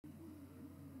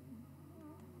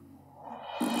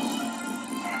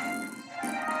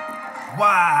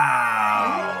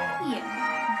Wow! Yeah.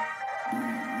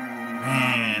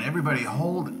 Man, everybody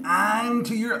hold on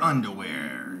to your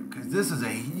underwear, because this is a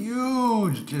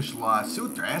huge dish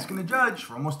lawsuit. They're asking the judge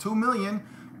for almost $2 million,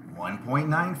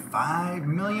 $1.95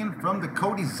 million from the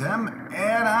Kodi ZEM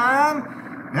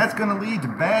add-on. That's going to lead to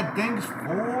bad things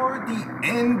for the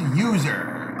end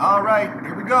user. All right,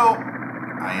 here we go.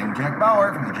 I am Jack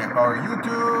Bauer from the Jack Bauer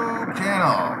YouTube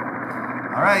channel.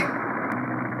 All right,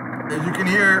 as you can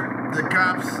hear, the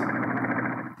cops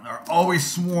are always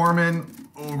swarming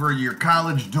over your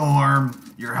college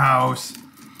dorm, your house,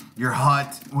 your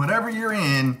hut, whatever you're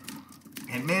in.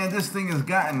 And man, this thing has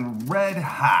gotten red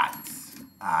hot.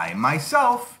 I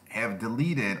myself have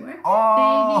deleted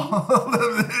all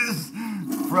of this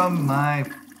from my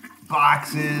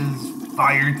boxes,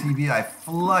 Fire TV. I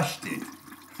flushed it.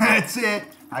 That's it.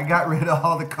 I got rid of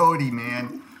all the Kodi,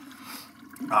 man.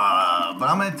 But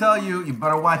I'm going to tell you, you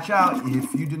better watch out.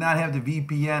 If you do not have the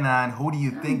VPN on, who do you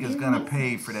think is going to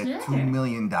pay for that $2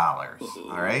 million? All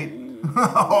right?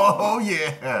 Oh,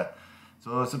 yeah.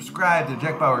 So subscribe to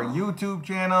Jack Bauer YouTube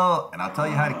channel, and I'll tell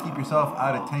you how to keep yourself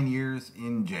out of 10 years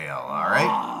in jail. All right?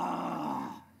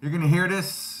 You're going to hear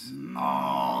this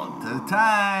all the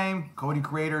time. Kodi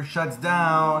creator shuts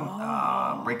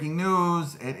down. Breaking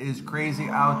news. It is crazy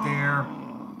out there.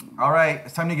 All right,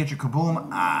 it's time to get your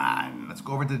kaboom on. Let's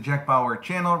go over to the Jack Bauer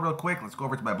channel real quick. Let's go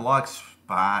over to my blog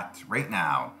spot right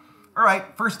now. All right,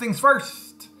 first things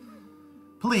first.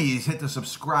 Please hit the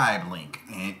subscribe link.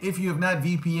 And if you have not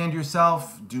VPN'd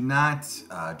yourself, do not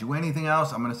do anything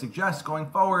else. I'm going to suggest going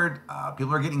forward,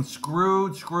 people are getting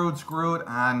screwed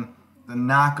on the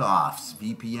knockoffs,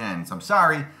 VPNs. I'm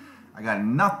sorry. I got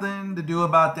nothing to do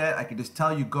about that. I can just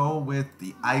tell you go with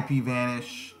the IP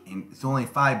Vanish, and it's only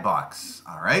 $5.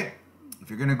 All right. If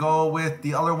you're gonna go with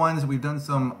the other ones that we've done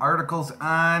some articles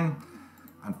on,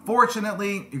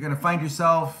 unfortunately, you're gonna find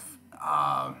yourself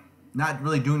not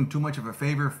really doing too much of a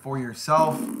favor for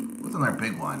yourself. What's another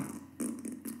big one?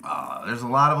 There's a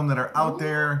lot of them that are out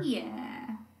there.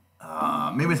 Yeah.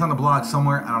 Maybe it's on the blog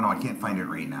somewhere. I don't know. I can't find it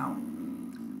right now.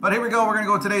 But here we go. We're going to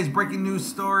go with today's breaking news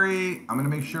story. I'm going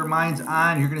to make sure mine's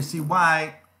on. You're going to see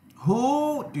why.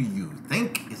 Who do you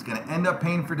think is going to end up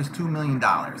paying for this $2 million?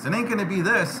 It ain't going to be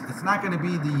this. It's not going to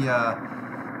be the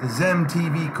ZEM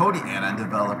TV Kodi add-on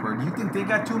developer. Do you think they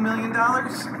got $2 million?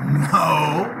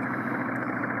 No.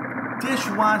 Dish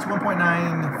wants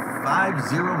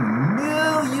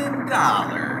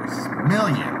 $1.950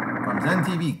 million from ZEM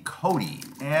TV Kodi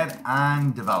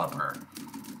add-on developer.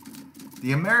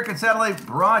 The American satellite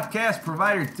broadcast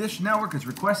provider Dish Network is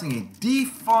requesting a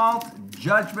default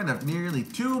judgment of nearly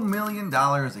 $2 million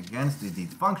against the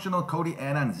dysfunctional Kodi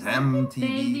add-on ZEM TV.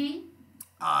 Baby.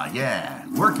 Yeah,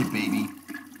 work it, baby.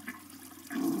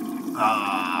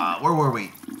 Where were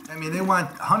we? I mean, they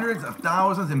want hundreds of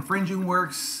thousands infringing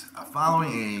works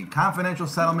following a confidential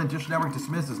settlement. Dish Network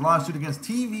dismissed his lawsuit against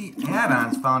TV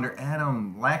add-ons founder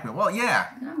Adam Lackman. Well, yeah.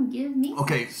 Come give me.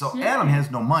 Okay, so Adam has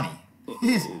no money.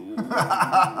 He's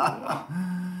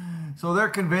so they're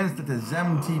convinced that the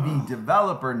ZEM TV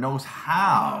developer knows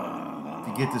how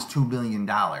to get this $2 million.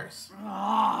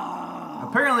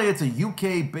 Apparently, it's a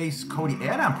UK-based Kodi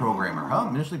add-on programmer, huh?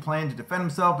 Initially planned to defend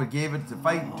himself, but gave it to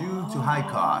fight due to high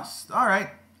costs. All right.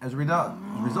 As a result,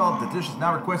 the Dish has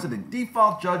now requested a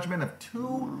default judgment of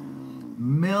 $2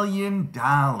 million.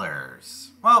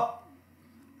 Well,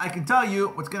 I can tell you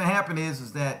what's going to happen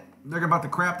is that they're about to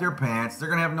crap their pants. They're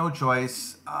going to have no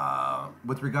choice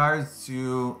with regards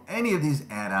to any of these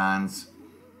add-ons.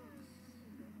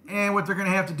 And what they're going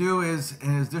to have to do is,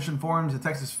 as Dish informs the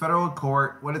Texas federal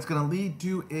court, what it's going to lead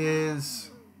to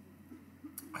is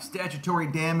a statutory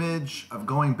damage of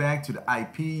going back to the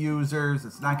IP users.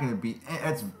 It's not going to be,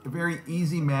 it's very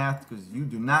easy math, because you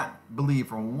do not believe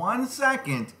for 1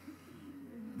 second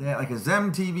that like a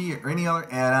ZEM TV or any other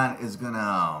add-on is going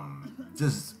to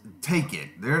just take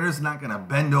it. They're just not going to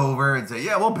bend over and say,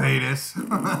 yeah, we'll pay this.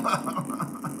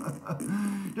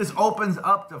 Just opens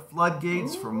up the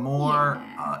floodgates for more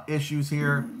issues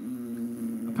here.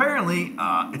 Apparently,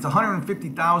 it's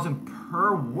 $150,000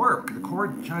 per work. The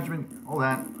court judgment, hold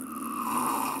on.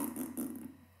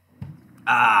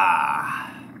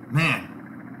 Man.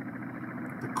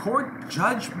 The court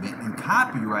judgment and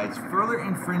copyrights further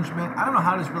infringement. I don't know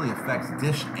how this really affects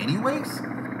Dish anyways.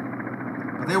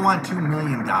 But they want $2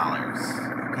 million,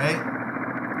 okay?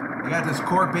 They got this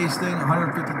court-based thing,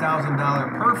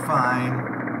 $150,000 per fine,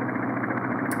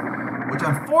 which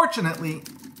unfortunately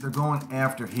they're going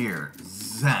after here,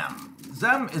 ZEM.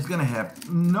 ZEM is going to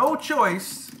have no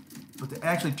choice but to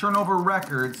actually turn over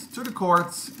records to the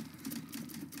courts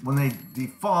when they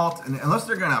default, and unless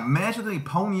they're going to magically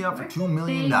pony up for $2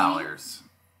 million,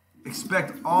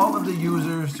 expect all of the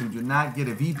users who do not get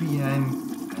a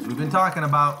VPN, as we've been talking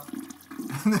about,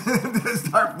 to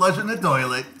start flushing the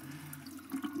toilet,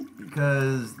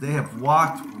 because they have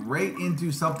walked right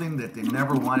into something that they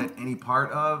never wanted any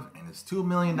part of, and this $2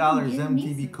 million ZEM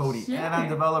TV Kodi add-on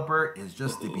developer is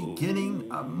just the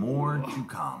beginning of more to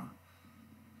come.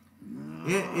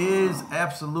 It is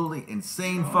absolutely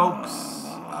insane, folks.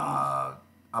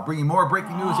 I'll bring you more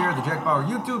breaking news here at the Jack Bauer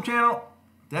YouTube channel.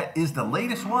 That is the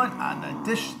latest one on the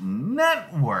Dish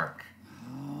Network.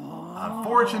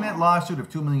 Unfortunate lawsuit of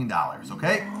 $2 million,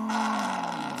 okay?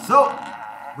 So,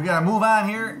 we gotta move on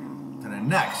here to the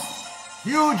next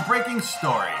huge breaking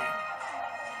story.